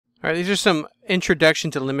All right, these are some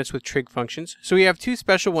introduction to limits with trig functions. So we have two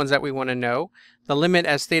special ones that we want to know. The limit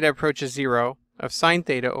as theta approaches 0 of sine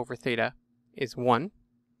theta over theta is 1.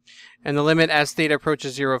 And the limit as theta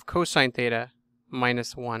approaches 0 of cosine theta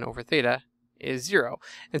minus 1 over theta is 0.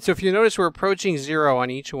 And so if you notice, we're approaching 0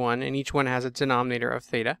 on each one, and each one has a denominator of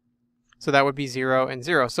theta. So that would be 0 and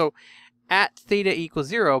 0. So at theta equals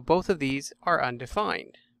 0, both of these are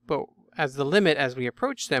undefined. But as the limit as we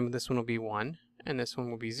approach them, this one will be 1. And this one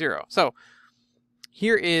will be 0. So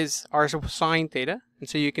here is our sine theta. And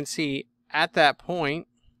so you can see at that point,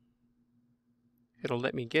 it'll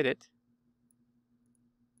let me get it.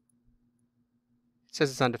 It says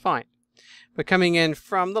it's undefined. But coming in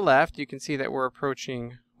from the left, you can see that we're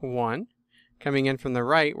approaching 1. Coming in from the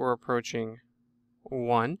right, we're approaching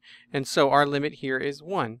 1. And so our limit here is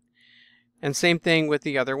 1. And same thing with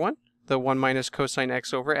the other one, the 1 minus cosine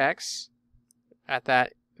x over x. At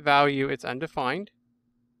that value, it's undefined.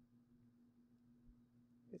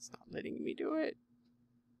 It's not letting me do it.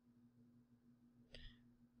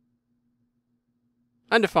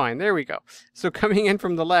 Undefined, there we go. So coming in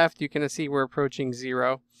from the left, you can see we're approaching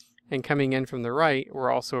 0. And coming in from the right, we're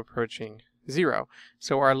also approaching 0.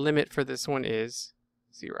 So our limit for this one is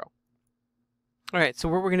 0. All right, so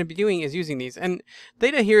what we're going to be doing is using these. And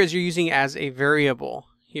theta here is you're using as a variable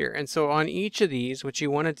here. And so on each of these, what you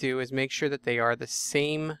want to do is make sure that they are the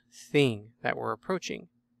same thing that we're approaching.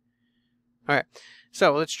 All right,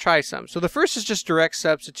 so let's try some. So the first is just direct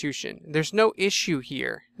substitution. There's no issue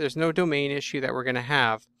here. There's no domain issue that we're going to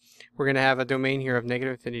have. We're going to have a domain here of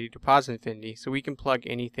negative infinity to positive infinity, so we can plug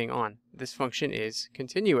anything on. This function is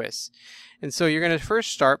continuous. And so you're going to first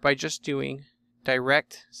start by just doing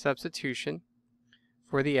direct substitution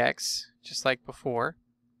for the x, just like before,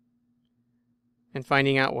 and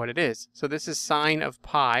finding out what it is. So this is sine of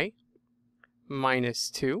pi minus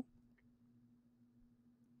 2.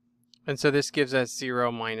 And so this gives us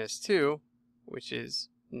 0 minus 2, which is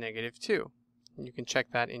negative 2. And you can check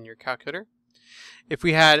that in your calculator. If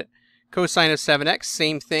we had cosine of 7x,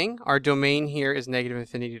 same thing. Our domain here is negative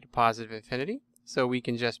infinity to positive infinity. So we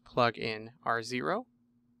can just plug in our 0.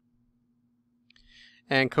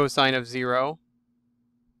 And cosine of 0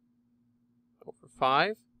 over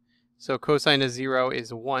 5. So cosine of 0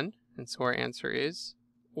 is 1, and so our answer is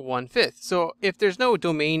 1/5. So if there's no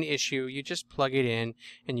domain issue, you just plug it in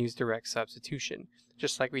and use direct substitution,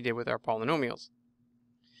 just like we did with our polynomials.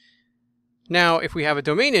 Now, if we have a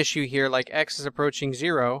domain issue here, like x is approaching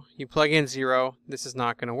 0, you plug in 0, this is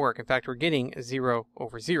not going to work. In fact, we're getting 0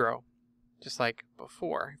 over 0, just like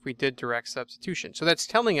before, if we did direct substitution. So that's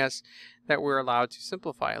telling us that we're allowed to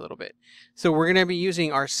simplify a little bit. So we're going to be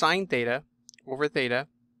using our sine theta over theta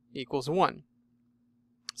equals 1.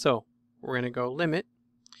 So we're going to go limit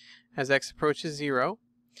as x approaches 0.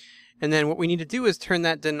 And then what we need to do is turn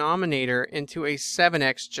that denominator into a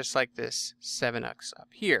 7x, just like this 7x up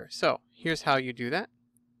here. So here's how you do that.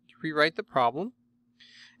 You rewrite the problem.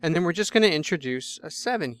 And then we're just going to introduce a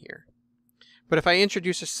 7 here. But if I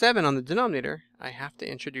introduce a 7 on the denominator, I have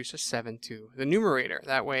to introduce a 7 to the numerator.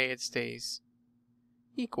 That way it stays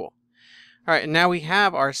equal. All right, and now we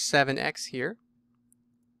have our 7x here.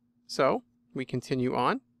 So we continue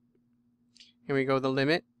on, and we go the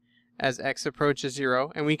limit as x approaches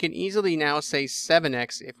 0, and we can easily now say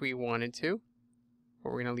 7x if we wanted to,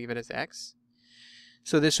 but we're going to leave it as x.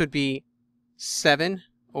 So this would be 7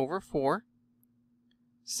 over 4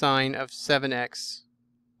 sine of 7x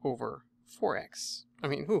over 4x.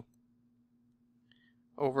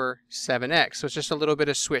 Over 7x. So it's just a little bit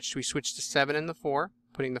of switch. We switched the 7 and the 4,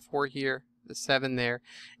 putting the 4 here, the 7 there,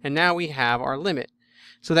 and now we have our limit.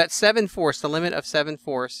 So that 7/4, the limit of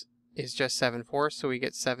 7/4 is just 7/4, so we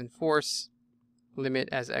get 7/4 limit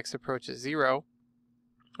as x approaches 0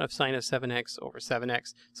 of sine of 7x over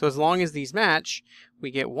 7x. So as long as these match, we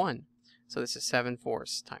get 1. So this is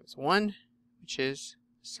 7/4 times 1, which is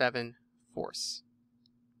 7/4.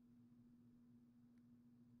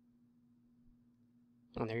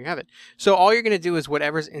 And there you have it. So all you're going to do is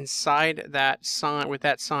whatever's inside that sign, with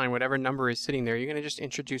that sign, whatever number is sitting there, you're going to just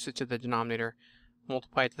introduce it to the denominator,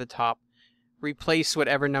 multiply it to the top, replace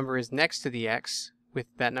whatever number is next to the x with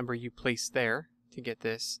that number you placed there to get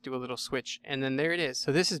this, do a little switch, and then there it is.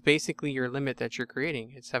 So this is basically your limit that you're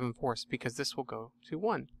creating. It's 7/4 because this will go to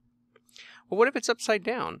 1. Well, what if it's upside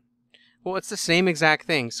down? Well, it's the same exact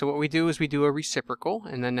thing. So what we do is we do a reciprocal,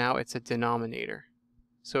 and then now it's a denominator.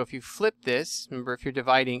 So if you flip this, remember if you're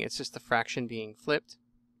dividing, it's just the fraction being flipped.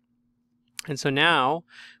 And so now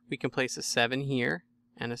we can place a 7 here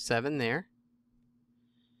and a 7 there.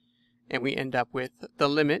 And we end up with the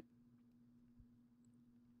limit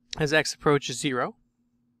as x approaches 0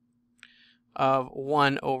 of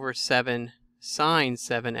 1 over 7 sine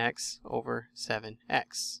 7x over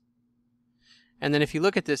 7x. And then if you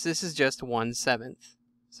look at this, this is just 1/7.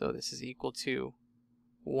 So this is equal to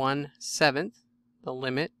 1/7, the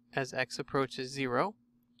limit as x approaches 0,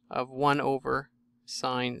 of 1 over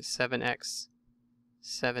sine 7x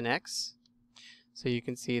 7x. So you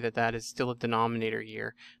can see that that is still a denominator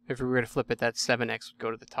here. If we were to flip it, that 7x would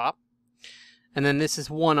go to the top. And then this is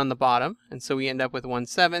 1 on the bottom, and so we end up with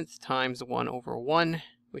 1/7 times 1 over 1,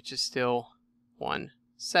 which is still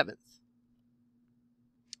 1/7.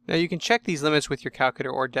 Now you can check these limits with your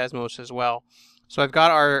calculator or Desmos as well. So I've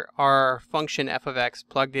got our function f of x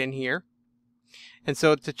plugged in here. And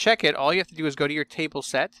so to check it, all you have to do is go to your table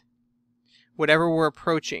set, whatever we're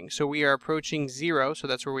approaching. So we are approaching 0, so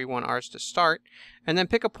that's where we want ours to start. And then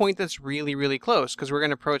pick a point that's really, really close, because we're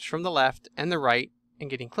going to approach from the left and the right and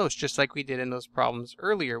getting close, just like we did in those problems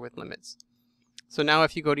earlier with limits. So now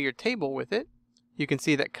if you go to your table with it, you can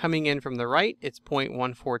see that coming in from the right, it's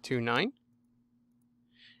 0.1429.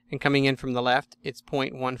 And coming in from the left, it's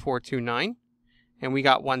 0.1429. And we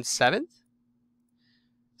got 1/7.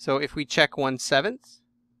 So if we check 1/7,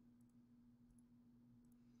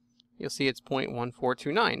 you'll see it's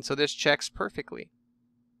 0.1429. So this checks perfectly.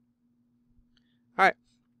 All right,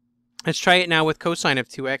 let's try it now with cosine of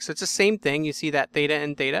 2x. It's the same thing. You see that theta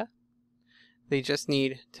and theta? They just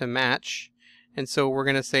need to match. And so we're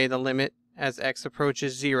going to say the limit as x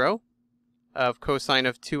approaches 0 of cosine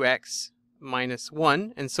of 2x minus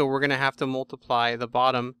 1. And so we're going to have to multiply the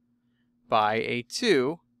bottom by a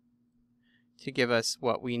 2 to give us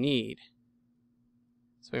what we need.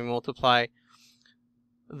 So we multiply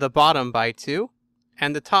the bottom by 2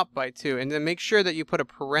 and the top by 2. And then make sure that you put a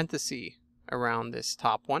parenthesis around this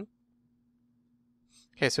top one.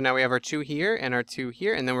 Okay, so now we have our 2 here and our 2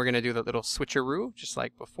 here, and then we're going to do the little switcheroo just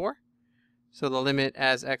like before. So the limit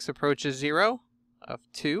as x approaches 0 of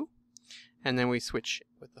 2, and then we switch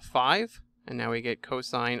with the 5, and now we get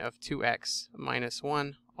cosine of 2x minus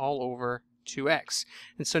 1 all over 2x.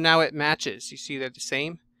 And so now it matches. You see they're the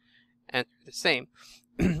same and the same.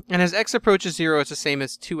 And as x approaches 0, it's the same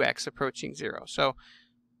as 2x approaching 0. So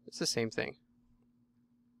it's the same thing.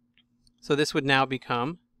 So this would now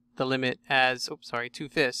become the limit as,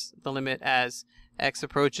 2/5, the limit as x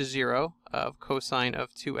approaches 0 of cosine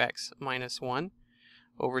of 2x minus 1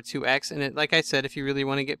 over 2x. And like I said, if you really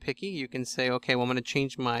want to get picky, you can say, okay, well, I'm going to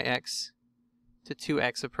change my x to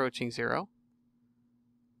 2x approaching 0.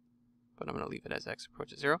 But I'm going to leave it as x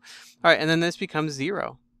approaches 0. All right, and then this becomes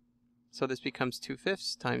 0. So this becomes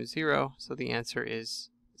 2/5 times 0. So the answer is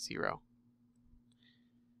 0.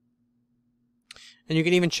 And you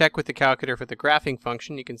can even check with the calculator for the graphing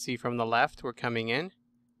function. You can see from the left, we're coming in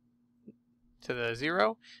to the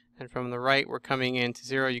 0. And from the right, we're coming in to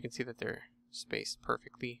 0. You can see that they're spaced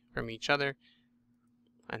perfectly from each other.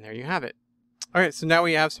 And there you have it. All right, so now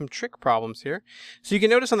we have some trig problems here. So you can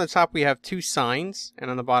notice on the top we have 2 sines, and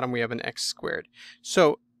on the bottom we have an x squared.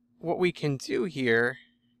 So what we can do here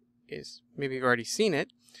is, maybe you've already seen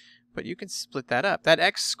it, but you can split that up. That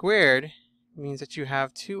x squared means that you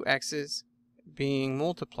have 2 x's being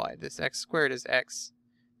multiplied. This x squared is x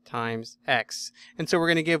times x. And so we're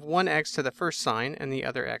going to give one x to the first sign and the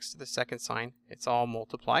other x to the second sign. It's all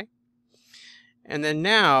multiply. And then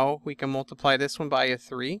now we can multiply this one by a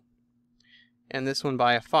 3 and this one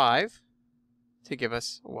by a 5 to give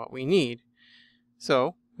us what we need.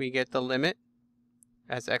 So we get the limit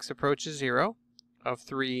as x approaches 0 of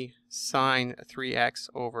 3 sine 3x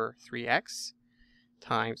over 3x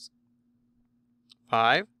times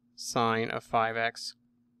 5 sine of 5x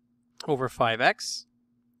over 5x.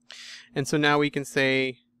 And so now we can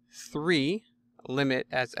say 3 limit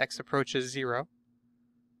as x approaches 0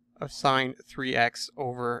 of sine 3x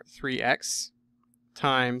over 3x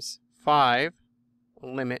times 5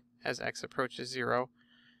 limit as x approaches 0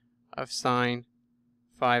 of sine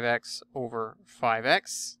 5x over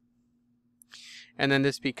 5x. And then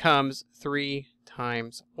this becomes 3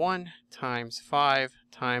 times 1 times 5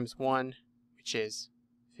 times 1, which is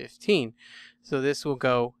 15. So this will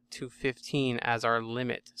go to 15 as our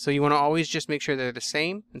limit. So you want to always just make sure they're the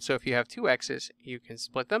same. And so if you have 2 x's, you can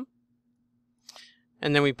split them.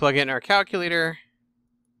 And then we plug in our calculator.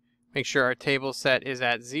 Make sure our table set is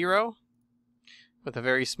at 0 with a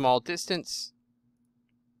very small distance.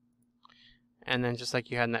 And then just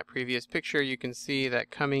like you had in that previous picture, you can see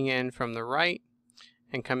that coming in from the right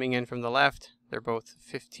and coming in from the left, they're both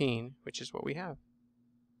 15, which is what we have.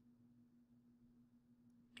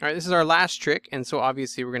 All right, this is our last trick, and so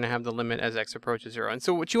obviously we're going to have the limit as x approaches 0. And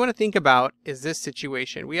so what you want to think about is this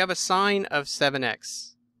situation. We have a sine of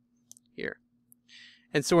 7x here.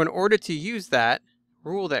 And so in order to use that,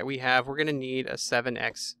 rule that we have, we're going to need a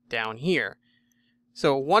 7x down here.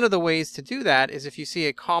 So one of the ways to do that is if you see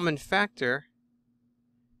a common factor,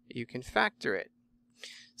 you can factor it.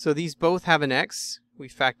 So these both have an x. We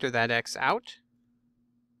factor that x out.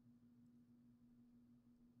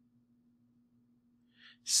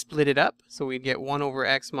 Split it up, so we'd get 1 over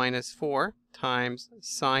x minus 4 times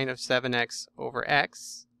sine of 7x over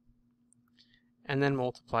x, and then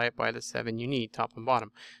multiply it by the 7 you need, top and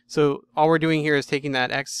bottom. So all we're doing here is taking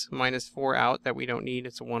that x minus 4 out that we don't need.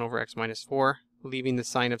 It's 1 over x minus 4, leaving the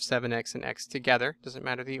sine of 7x and x together. Doesn't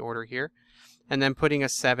matter the order here. And then putting a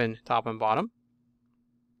 7 top and bottom.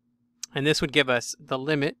 And this would give us the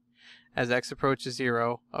limit as x approaches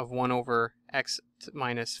 0 of 1 over x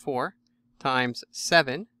minus 4 times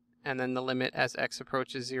 7, and then the limit as x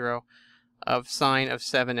approaches 0 of sine of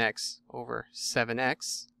 7x over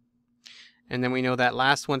 7x. And then we know that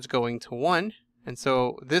last one's going to 1, and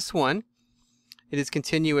so this one, it is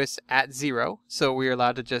continuous at 0, so we're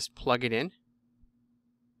allowed to just plug it in.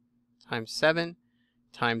 Times 7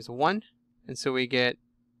 times 1, and so we get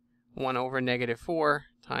 1 over negative 4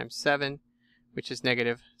 times 7, which is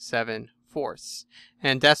negative 7/4.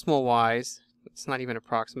 And decimal wise, it's not even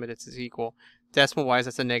approximate, it's equal. Decimal wise,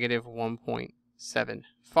 that's a negative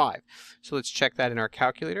 1.75. So let's check that in our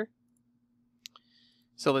calculator.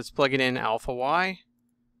 So let's plug it in alpha y.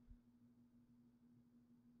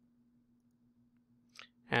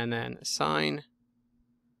 And then sine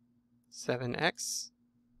 7x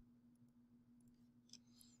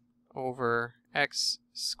over x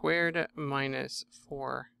squared minus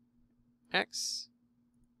 4x.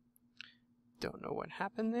 Don't know what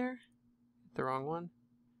happened there. The wrong one.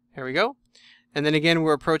 There we go. And then again,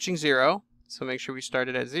 we're approaching 0. So make sure we start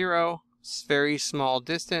it at 0. It's very small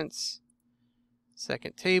distance.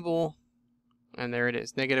 Second table. And there it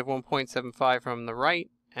is. Negative 1.75 from the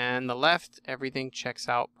right and the left. Everything checks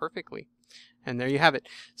out perfectly. And there you have it.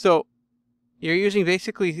 So you're using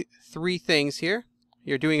basically 3 things here.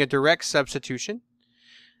 You're doing a direct substitution.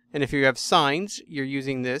 And if you have sines, you're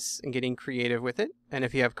using this and getting creative with it. And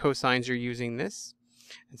if you have cosines, you're using this.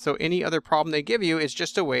 And so any other problem they give you is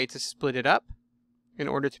just a way to split it up in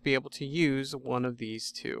order to be able to use one of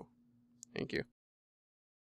these two. Thank you.